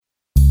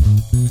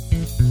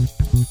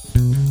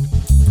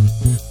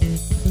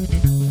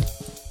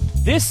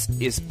This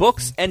is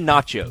Books and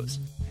Nachos,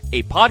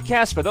 a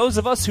podcast for those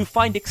of us who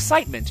find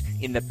excitement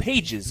in the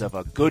pages of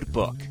a good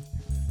book.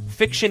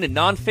 Fiction and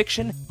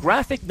nonfiction,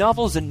 graphic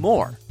novels, and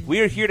more.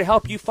 We're here to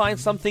help you find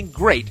something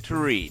great to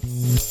read.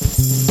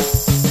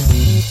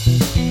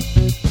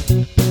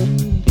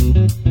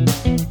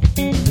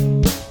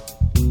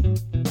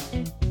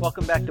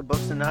 Welcome back to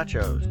Books and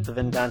Nachos, the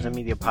Vendanza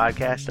Media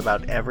podcast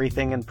about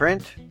everything in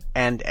print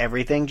and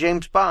everything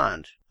James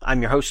Bond.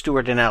 I'm your host,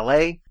 Stuart in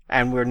LA,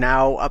 and we're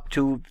now up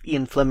to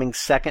Ian Fleming's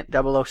second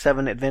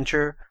 007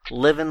 adventure,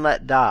 Live and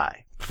Let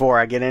Die. Before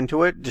I get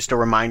into it, just a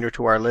reminder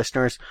to our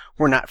listeners,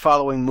 we're not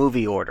following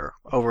movie order.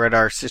 Over at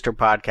our sister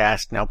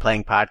podcast,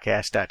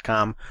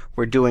 NowPlayingPodcast.com,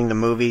 we're doing the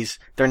movies.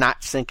 They're not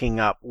syncing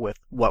up with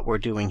what we're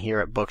doing here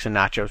at Books and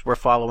Nachos. We're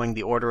following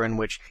the order in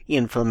which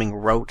Ian Fleming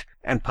wrote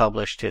and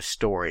published his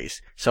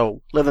stories.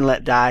 So, Live and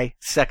Let Die,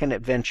 second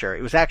adventure.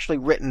 It was actually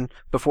written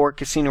before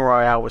Casino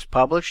Royale was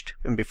published,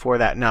 and before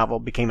that novel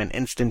became an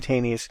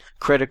instantaneous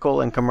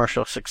critical and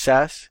commercial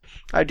success.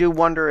 I do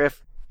wonder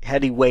if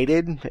had he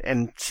waited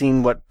and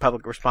seen what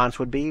public response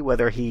would be,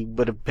 whether he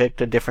would have picked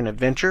a different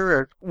adventure,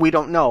 or we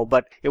don't know,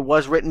 but it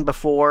was written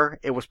before.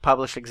 It was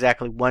published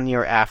exactly 1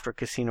 year after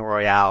Casino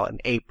Royale in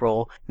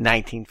April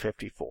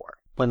 1954.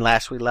 When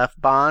last we left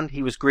Bond,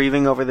 he was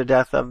grieving over the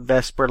death of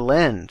Vesper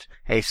Lynd,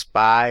 a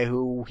spy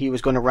who he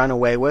was going to run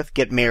away with,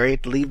 get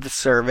married, leave the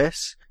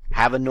service,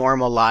 have a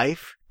normal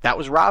life. That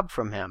was robbed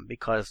from him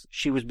because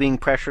she was being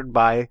pressured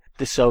by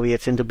the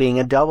Soviets into being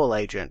a double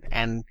agent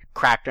and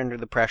cracked under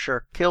the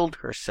pressure, killed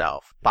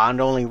herself. Bond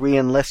only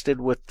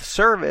re-enlisted with the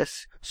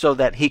service so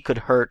that he could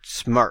hurt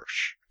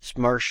SMERSH.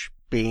 SMERSH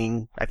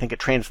being, I think it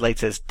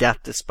translates as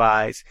Death to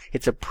Spies.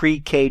 It's a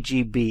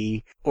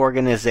pre-KGB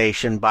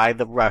organization by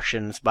the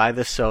Russians, by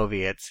the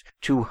Soviets,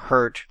 to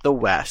hurt the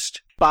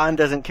West. Bond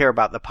doesn't care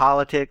about the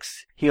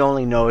politics. He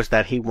only knows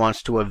that he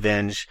wants to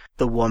avenge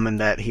the woman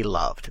that he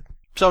loved.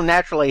 So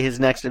naturally, his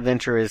next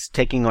adventure is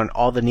taking on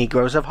all the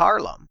Negroes of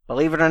Harlem.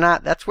 Believe it or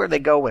not, that's where they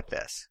go with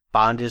this.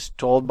 Bond is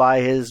told by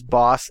his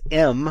boss,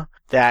 M,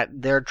 that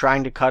they're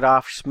trying to cut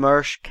off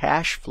SMERSH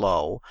cash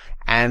flow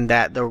and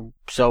that the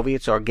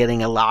Soviets are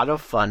getting a lot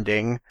of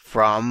funding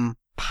from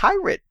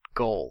pirate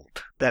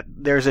gold. That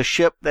there's a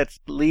ship that's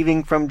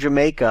leaving from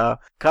Jamaica,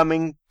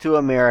 coming to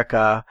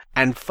America,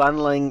 and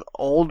funneling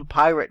old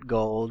pirate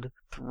gold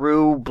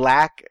through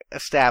black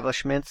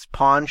establishments,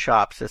 pawn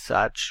shops as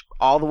such,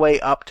 all the way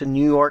up to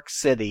New York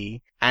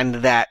City, and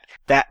that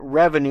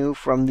revenue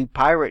from the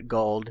pirate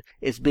gold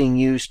is being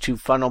used to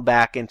funnel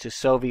back into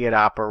Soviet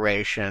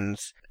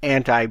operations,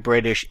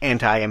 anti-British,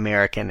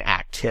 anti-American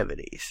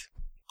activities.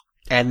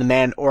 And the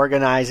man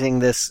organizing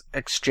this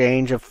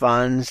exchange of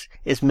funds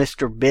is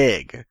Mr.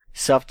 Big,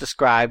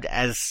 self-described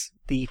as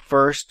the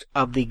first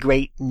of the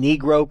great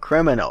Negro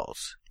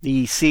criminals.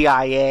 The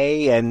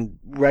CIA and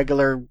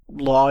regular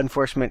law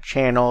enforcement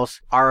channels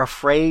are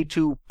afraid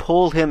to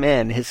pull him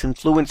in. His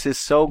influence is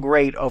so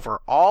great over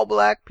all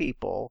black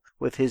people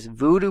with his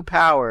voodoo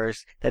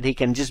powers that he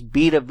can just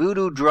beat a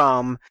voodoo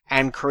drum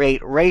and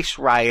create race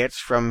riots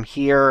from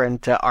here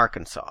into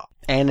Arkansas.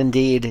 And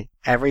indeed,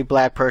 every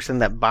black person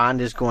that Bond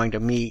is going to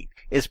meet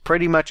is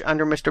pretty much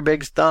under Mr.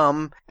 Big's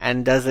thumb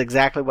and does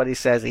exactly what he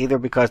says, either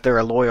because they're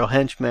a loyal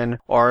henchman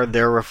or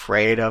they're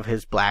afraid of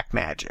his black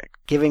magic,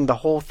 giving the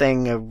whole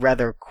thing a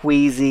rather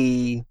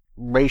queasy,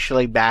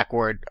 racially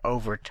backward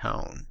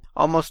overtone.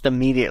 Almost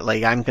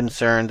immediately, I'm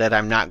concerned that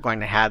I'm not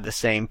going to have the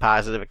same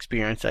positive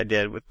experience I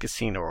did with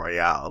Casino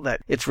Royale,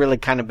 that it's really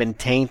kind of been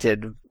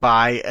tainted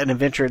by an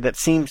adventure that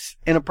seems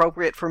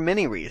inappropriate for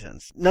many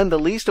reasons, none the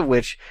least of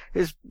which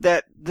is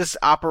that this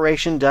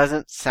operation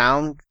doesn't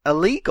sound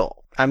illegal.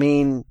 I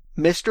mean,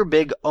 Mr.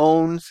 Big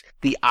owns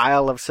the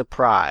Isle of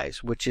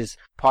Surprise, which is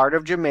part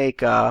of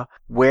Jamaica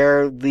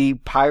where the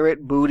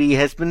pirate booty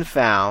has been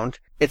found.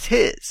 It's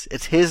his.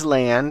 It's his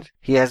land.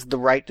 He has the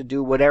right to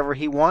do whatever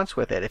he wants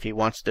with it. If he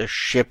wants to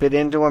ship it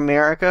into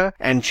America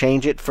and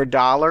change it for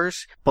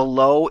dollars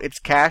below its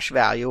cash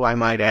value, I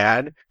might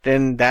add,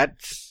 then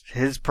that's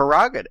his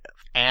prerogative.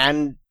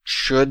 And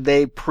should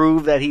they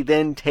prove that he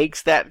then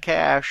takes that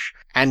cash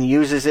and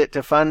uses it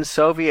to fund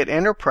Soviet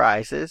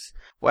enterprises,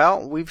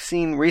 well, we've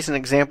seen recent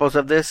examples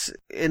of this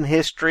in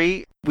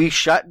history. We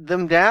shut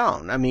them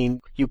down. I mean,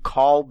 you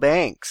call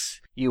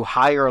banks. You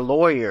hire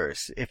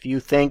lawyers. If you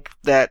think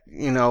that,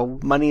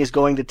 money is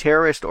going to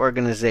terrorist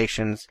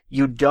organizations,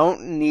 you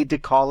don't need to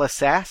call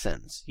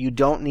assassins. You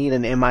don't need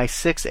an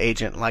MI6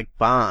 agent like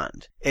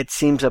Bond. It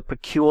seems a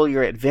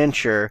peculiar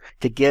adventure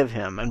to give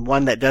him, and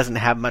one that doesn't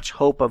have much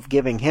hope of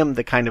giving him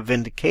the kind of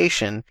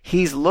vindication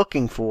he's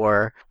looking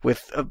for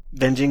with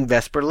avenging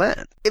Vesper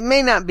Lynd. It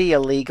may not be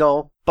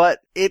illegal, but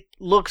it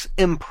looks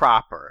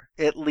improper,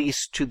 at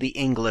least to the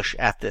English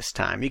at this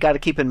time. You got to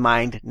keep in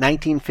mind,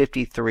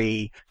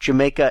 1953,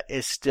 Jamaica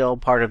is still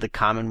part of the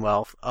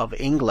Commonwealth of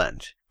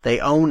England.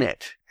 They own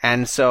it.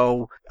 And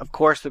so, of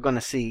course, they're going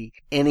to see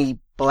any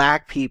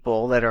black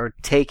people that are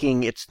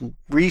taking its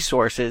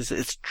resources,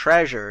 its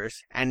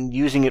treasures, and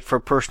using it for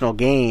personal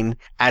gain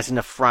as an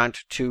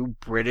affront to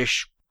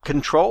British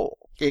control.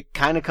 It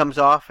kind of comes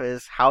off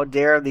as, how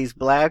dare these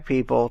black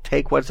people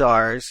take what's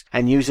ours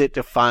and use it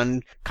to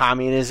fund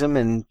communism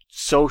and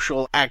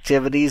social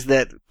activities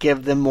that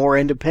give them more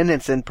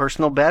independence and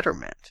personal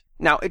betterment.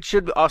 Now, it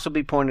should also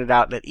be pointed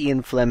out that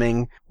Ian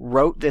Fleming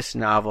wrote this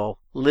novel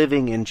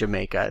living in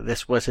Jamaica.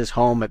 This was his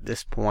home at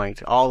this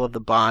point. All of the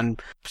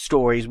Bond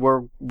stories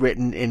were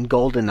written in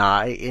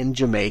GoldenEye in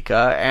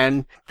Jamaica,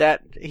 and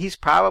that he's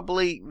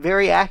probably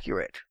very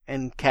accurate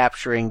in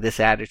capturing this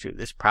attitude.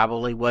 This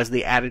probably was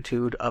the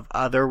attitude of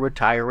other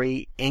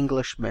retiree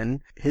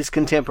Englishmen, his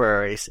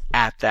contemporaries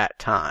at that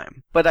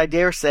time. But I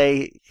dare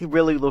say he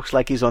really looks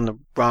like he's on the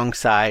wrong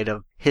side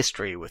of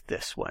history with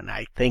this one.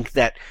 I think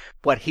that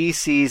what he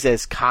sees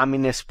as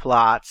communist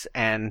plots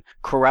and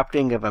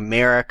corrupting of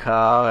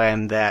America,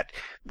 and that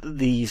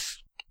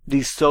these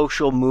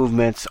social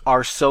movements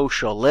are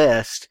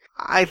socialist,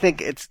 I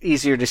think it's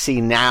easier to see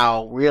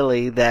now,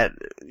 really, that,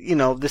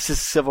 this is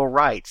civil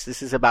rights.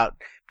 This is about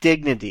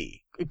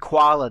dignity,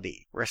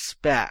 equality,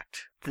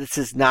 respect. This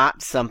is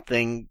not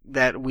something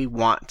that we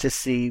want to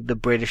see the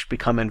British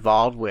become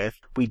involved with.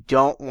 We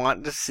don't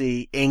want to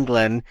see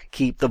England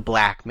keep the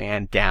black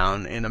man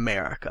down in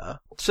America.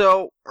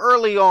 So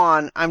early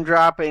on, I'm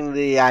dropping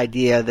the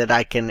idea that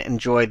I can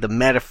enjoy the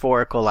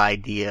metaphorical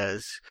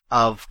ideas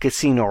of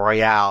Casino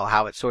Royale,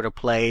 how it sort of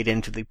played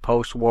into the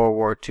post-World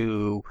War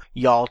II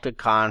Yalta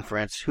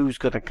Conference, who's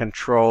going to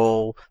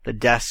control the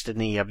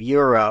destiny of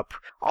Europe,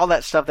 all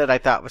that stuff that I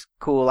thought was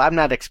cool. I'm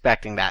not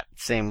expecting that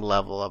same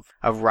level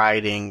of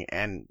writing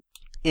and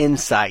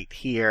insight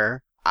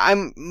here.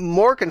 I'm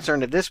more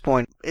concerned at this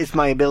point is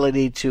my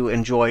ability to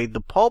enjoy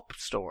the pulp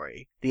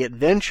story, the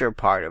adventure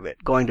part of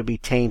it, going to be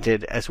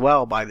tainted as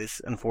well by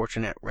this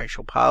unfortunate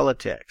racial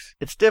politics.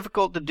 It's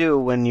difficult to do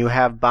when you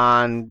have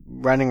Bond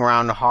running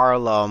around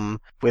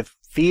Harlem with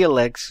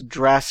Felix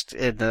dressed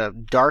in a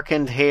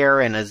darkened hair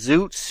and a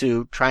zoot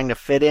suit trying to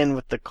fit in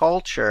with the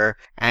culture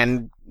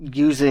and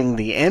using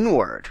the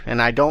N-word,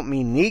 and I don't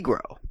mean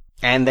Negro.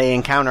 And they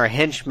encounter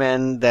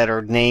henchmen that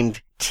are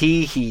named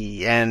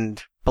Teehee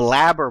and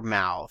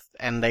Blabbermouth,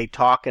 and they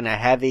talk in a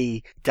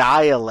heavy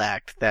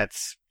dialect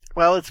that's,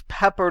 well, it's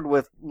peppered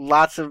with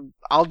lots of,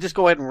 I'll just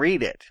go ahead and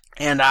read it.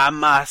 And I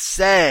must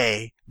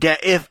say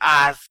that if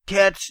I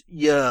catch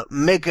you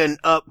making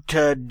up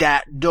to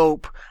that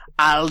dope,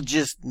 I'll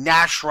just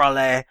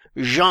naturally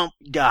jump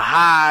the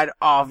hide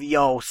off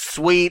your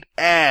sweet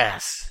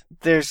ass.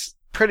 There's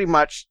pretty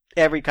much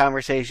every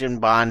conversation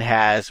Bond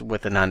has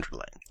with an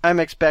underling. I'm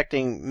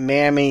expecting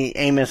Mammy,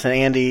 Amos, and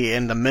Andy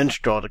and the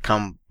minstrel to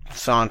come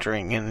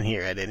sauntering in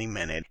here at any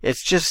minute.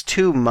 It's just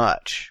too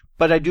much.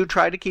 But I do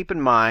try to keep in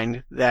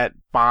mind that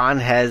Bond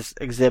has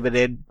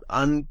exhibited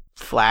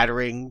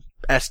unflattering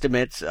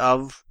estimates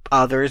of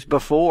others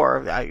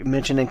before. I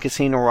mentioned in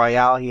Casino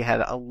Royale he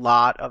had a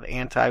lot of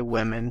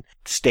anti-women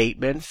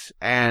statements,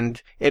 and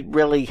it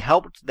really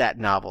helped that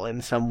novel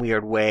in some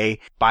weird way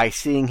by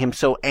seeing him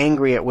so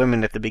angry at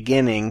women at the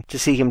beginning, to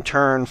see him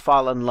turn,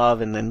 fall in love,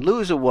 and then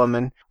lose a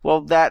woman.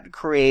 Well, that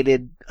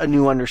created a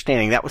new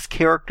understanding. That was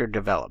character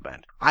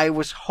development. I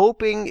was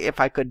hoping if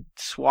I could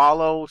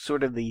swallow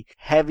sort of the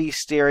heavy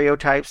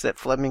stereotypes that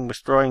Fleming was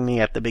throwing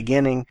me at the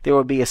beginning, there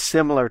would be a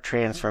similar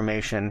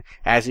transformation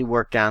as he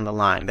worked down the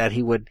line, that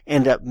he would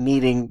end up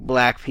meeting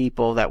black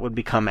people that would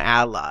become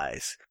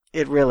allies.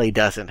 It really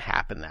doesn't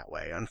happen that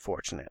way,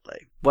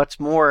 unfortunately. What's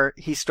more,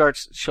 he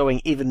starts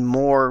showing even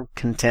more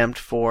contempt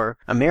for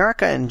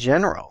America in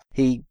general.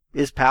 He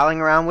is palling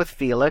around with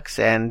Felix,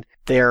 and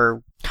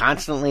they're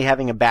constantly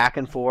having a back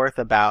and forth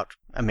about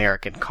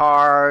American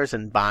cars,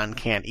 and Bond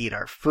can't eat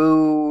our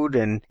food,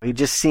 and he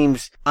just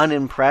seems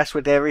unimpressed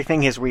with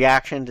everything. His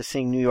reaction to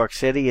seeing New York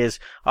City is,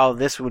 oh,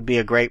 this would be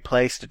a great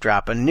place to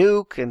drop a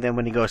nuke. And then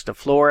when he goes to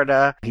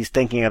Florida, he's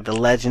thinking of the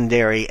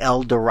legendary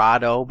El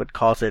Dorado, but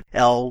calls it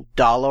El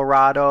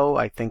Dolorado.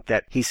 I think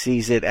that he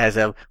sees it as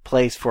a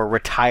place for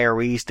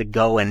retirees to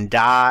go and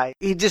die.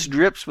 He just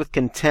drips with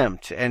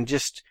contempt and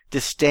just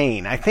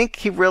disdain. I think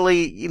he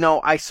really,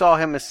 I saw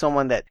him as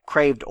someone that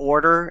craved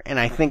order, and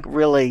I think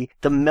really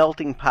the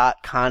melting pot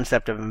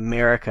concept of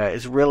America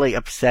is really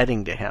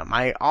upsetting to him.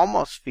 I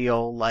almost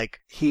feel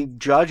like he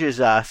judges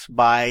us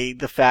by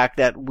the fact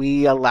that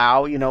we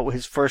allow,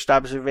 his first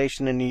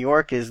observation in New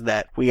York is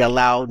that we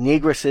allow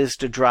negresses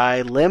to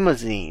drive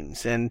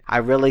limousines, and I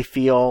really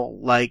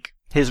feel like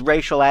his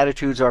racial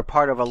attitudes are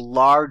part of a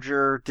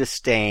larger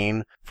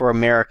disdain for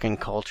American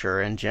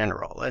culture in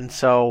general. And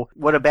so,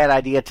 what a bad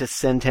idea to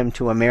send him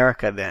to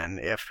America then,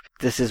 if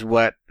this is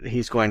what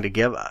he's going to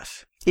give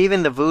us.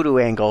 Even the voodoo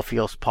angle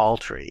feels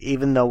paltry,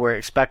 even though we're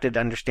expected to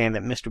understand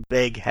that Mr.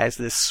 Big has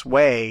this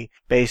sway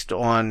based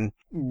on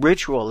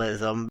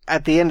ritualism.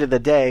 At the end of the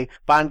day,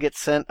 Bond gets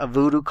sent a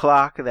voodoo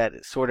clock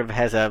that sort of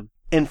has a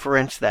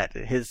inference that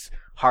his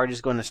heart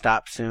is going to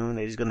stop soon,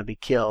 that he's going to be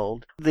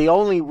killed. The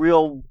only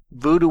real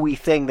voodoo-y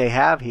thing they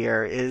have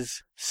here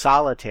is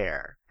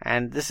Solitaire.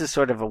 And this is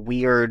sort of a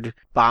weird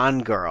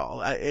Bond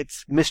girl.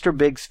 It's Mr.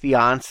 Big's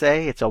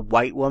fiancée. It's a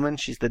white woman.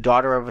 She's the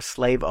daughter of a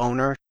slave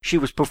owner. She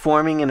was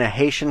performing in a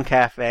Haitian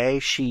cafe.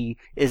 She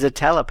is a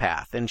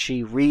telepath, and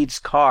she reads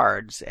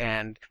cards.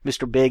 And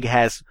Mr. Big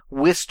has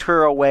whisked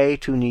her away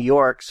to New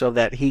York so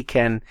that he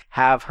can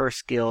have her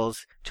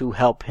skills to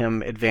help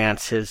him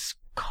advance his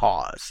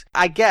cause.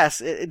 I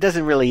guess it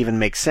doesn't really even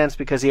make sense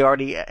because he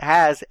already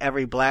has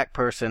every black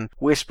person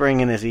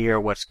whispering in his ear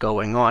what's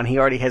going on. He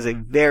already has a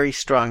very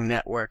strong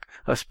network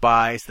of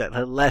spies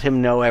that let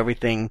him know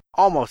everything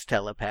almost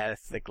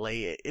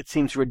telepathically. It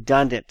seems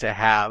redundant to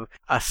have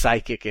a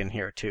psychic in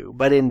here too.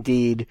 But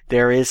indeed,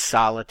 there is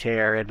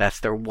Solitaire, and that's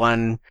their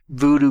one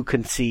voodoo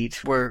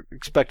conceit. We're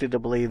expected to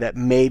believe that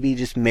maybe,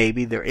 just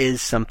maybe, there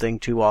is something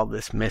to all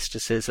this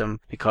mysticism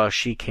because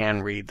she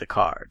can read the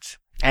cards.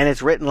 And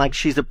it's written like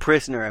she's a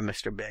prisoner of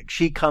Mr. Big.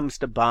 She comes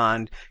to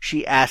Bond.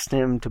 She asks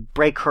him to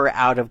break her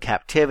out of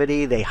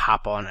captivity. They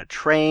hop on a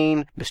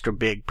train. Mr.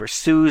 Big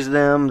pursues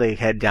them. They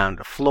head down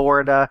to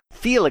Florida.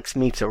 Felix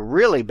meets a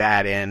really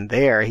bad end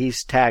there.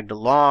 He's tagged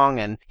along,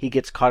 and he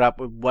gets caught up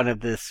with one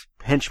of this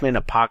henchman,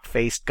 a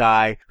pock-faced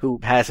guy who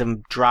has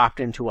him dropped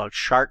into a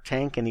shark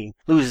tank, and he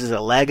loses a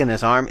leg and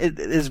his arm.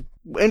 His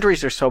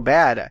injuries are so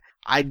bad.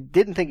 I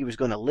didn't think he was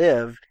going to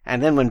live,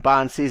 and then when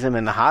Bond sees him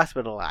in the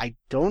hospital, I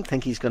don't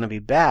think he's going to be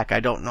back.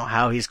 I don't know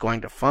how he's going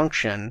to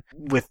function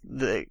with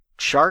the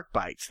shark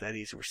bites that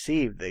he's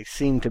received. They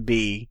seem to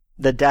be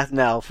the death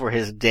knell for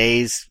his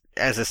days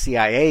as a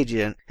CIA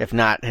agent, if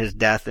not his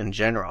death in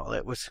general.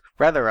 It was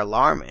rather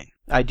alarming.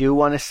 I do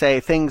want to say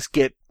things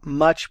get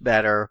much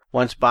better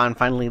once Bond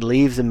finally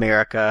leaves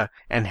America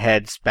and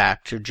heads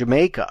back to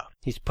Jamaica.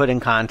 He's put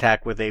in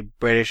contact with a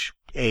British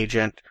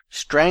agent,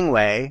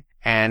 Strangway,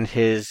 and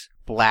his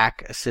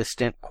black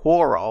assistant,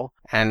 Quarrel,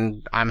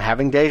 and I'm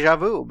having deja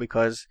vu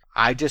because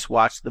I just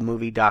watched the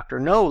movie Dr.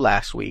 No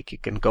last week. You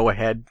can go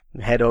ahead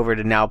and head over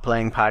to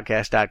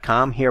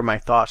nowplayingpodcast.com, hear my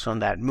thoughts on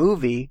that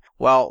movie.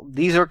 Well,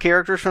 these are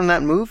characters from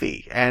that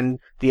movie, and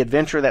the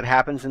adventure that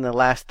happens in the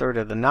last third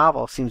of the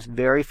novel seems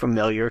very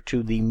familiar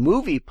to the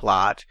movie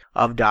plot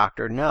of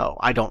Dr. No.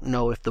 I don't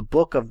know if the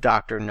book of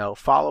Dr. No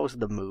follows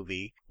the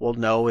movie. We'll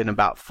know in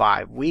about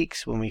 5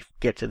 weeks when we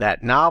get to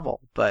that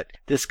novel, but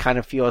this kind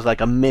of feels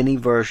like a mini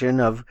version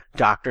of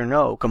Dr.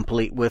 No,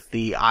 complete with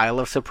the Isle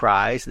of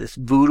Surprise, this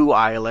voodoo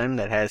island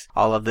that has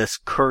all of this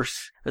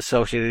curse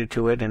associated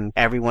to it, and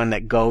everyone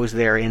that goes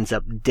there ends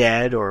up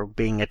dead or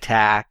being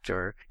attacked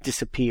or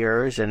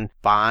disappears, and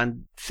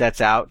Bond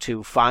sets out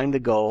to find the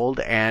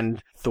gold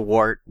and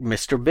thwart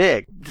Mr.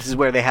 Big. This is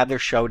where they have their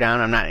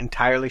showdown. I'm not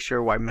entirely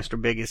sure why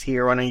Mr. Big is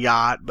here on a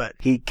yacht, but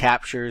he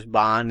captures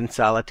Bond and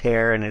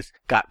Solitaire and has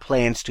got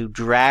plans to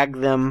drag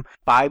them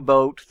by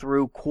boat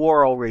through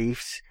coral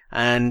reefs.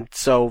 And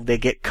so they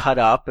get cut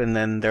up, and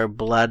then their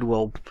blood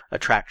will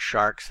attract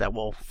sharks that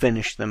will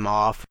finish them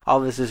off. All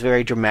this is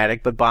very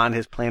dramatic, but Bond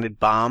has planted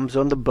bombs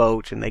on the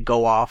boat, and they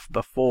go off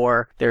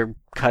before they're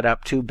cut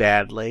up too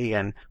badly,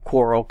 and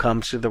Quarrel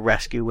comes to the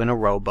rescue in a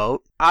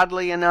rowboat.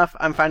 Oddly enough,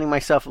 I'm finding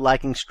myself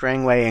liking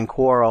Strangway and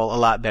Quarrel a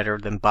lot better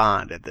than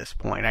Bond at this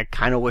point. I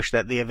kind of wish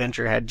that the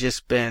adventure had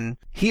just been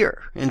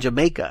here in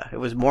Jamaica. It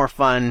was more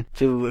fun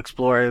to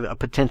explore a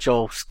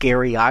potential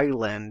scary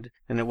island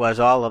than it was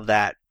all of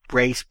that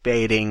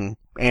race-baiting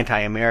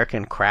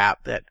anti-American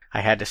crap that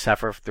I had to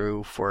suffer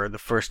through for the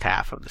first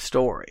half of the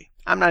story.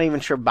 I'm not even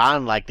sure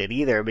Bond liked it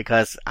either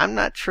because I'm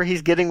not sure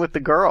he's getting with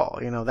the girl.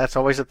 You know, that's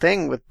always a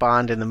thing with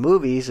Bond in the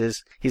movies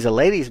is he's a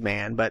ladies'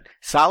 man, but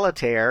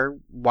Solitaire,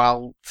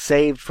 while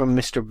saved from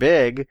Mr.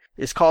 Big,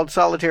 is called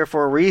Solitaire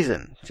for a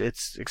reason.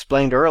 It's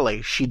explained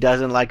early. She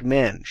doesn't like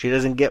men. She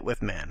doesn't get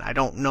with men. I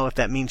don't know if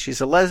that means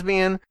she's a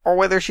lesbian or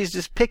whether she's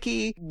just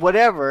picky.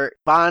 Whatever,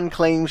 Bond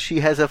claims she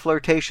has a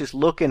flirtatious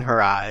look in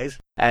her eyes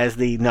as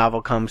the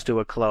novel comes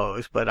to a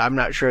close, but I'm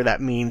not sure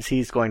that means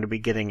he's going to be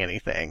getting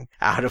anything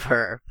out of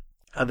her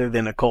other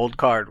than a cold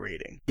card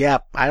reading.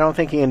 Yep, I don't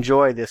think he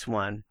enjoyed this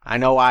one. I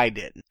know I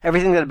didn't.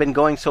 Everything that had been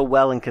going so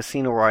well in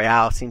Casino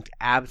Royale seemed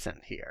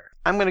absent here.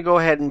 I'm going to go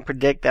ahead and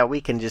predict that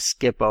we can just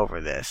skip over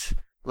this.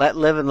 Let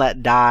Live and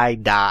Let Die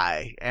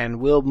die,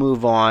 and we'll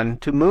move on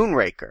to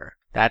Moonraker.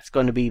 That's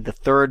going to be the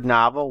third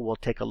novel. We'll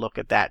take a look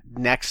at that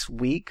next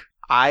week.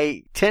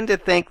 I tend to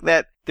think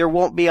that there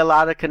won't be a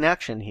lot of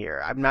connection here.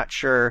 I'm not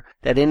sure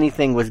that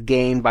anything was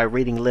gained by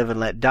reading Live and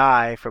Let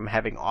Die from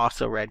having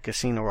also read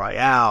Casino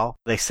Royale.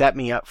 They set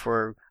me up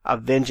for a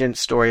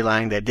vengeance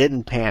storyline that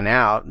didn't pan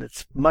out.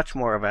 It's much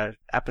more of an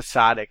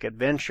episodic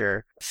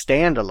adventure,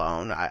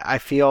 standalone. I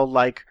feel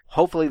like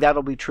hopefully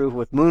that'll be true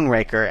with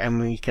Moonraker, and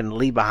we can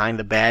leave behind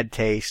the bad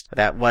taste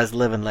that was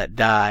Live and Let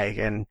Die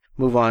and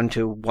move on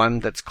to one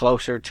that's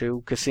closer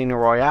to Casino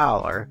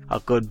Royale or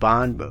a good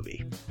Bond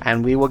movie.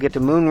 And we will get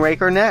to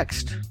Moonraker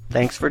next.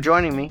 Thanks for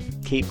joining me.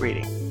 Keep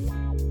reading.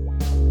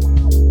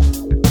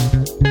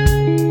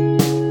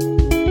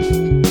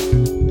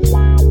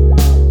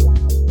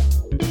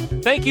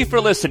 Thank you for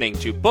listening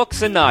to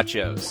Books and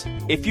Nachos.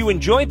 If you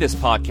enjoyed this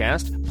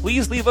podcast,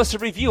 please leave us a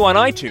review on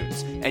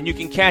iTunes, and you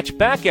can catch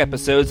back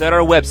episodes at our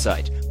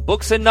website,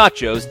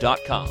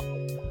 booksandnachos.com.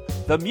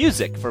 The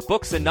music for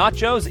Books and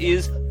Nachos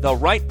is The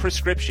Right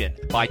Prescription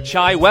by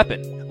Chai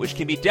Weapon, which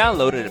can be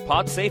downloaded at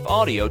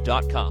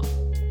podsafeaudio.com.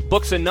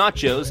 Books and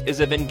Nachos is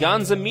a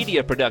Venganza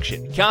Media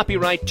production.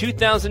 Copyright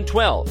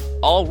 2012.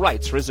 All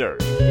rights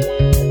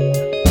reserved.